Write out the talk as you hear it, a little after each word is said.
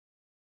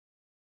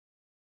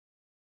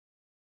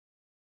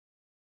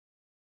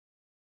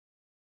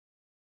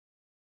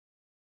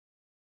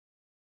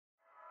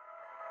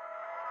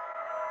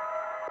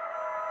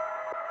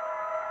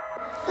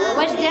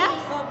وجدة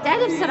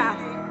تعالي بسرعة.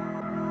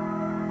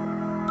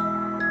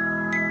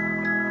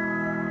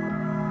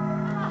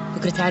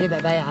 بكرة تعالي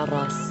بعباية على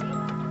الراس.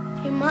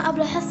 يما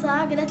قبل الحصة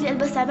قالت لي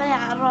البس عباية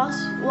على الراس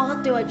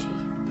واغطي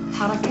وجهي.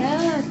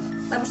 حركات.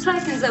 طيب ايش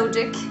رايك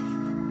نزوجك؟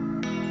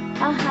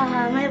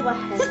 ها ما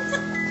يضحك.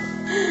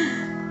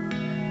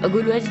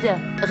 أقول وجدة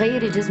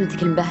غيري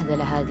جزمتك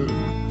المبهذلة هذه.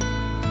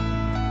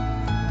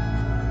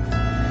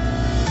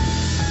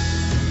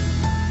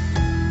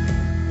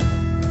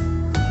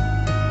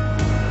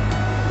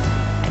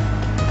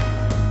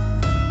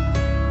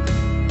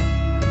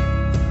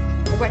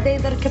 وبعدين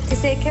إذا ركبتي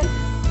سيكل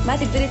ما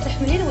تقدري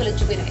تحملين ولا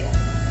تجيبين عيال.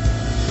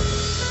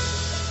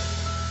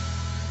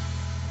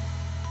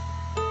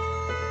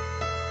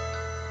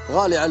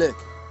 غالي عليك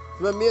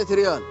 800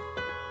 ريال.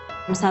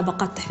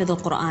 مسابقات تحفيظ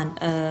القرآن.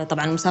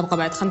 طبعا المسابقة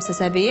بعد 5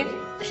 أسابيع.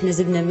 احنا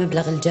زدنا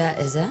مبلغ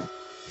الجائزة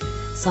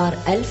صار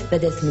 1000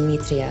 بدل 800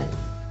 ريال.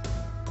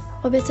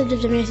 وبيسجل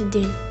جمعية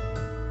الدين.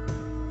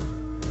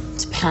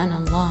 سبحان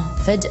الله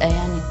فجأة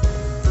يعني.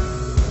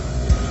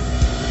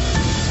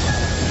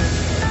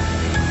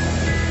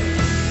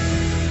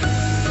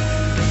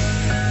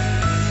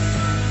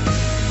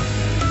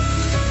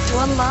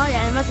 والله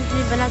يعني ما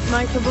تدري بنات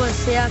ما يركبون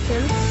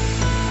السياكل.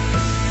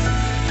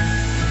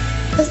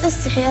 بس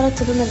استحي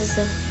ارتب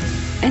المدرسة.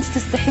 انت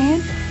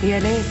تستحين؟ يا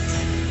ليت.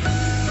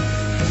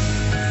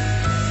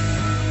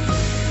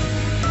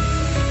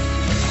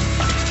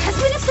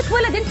 تحسبي نفسك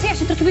ولد انت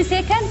عشان تركبي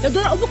سيكل؟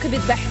 لدور ابوك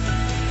بيذبحك.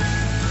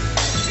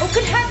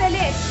 وكل هذا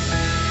ليش؟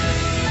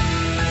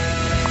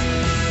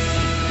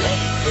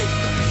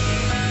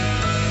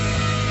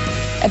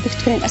 ابيك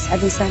تكونين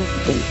اسعد انسانة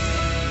في الدنيا.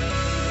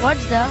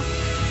 وجدة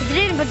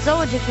تدرين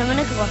بتزوجك لما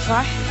نكبر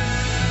صح؟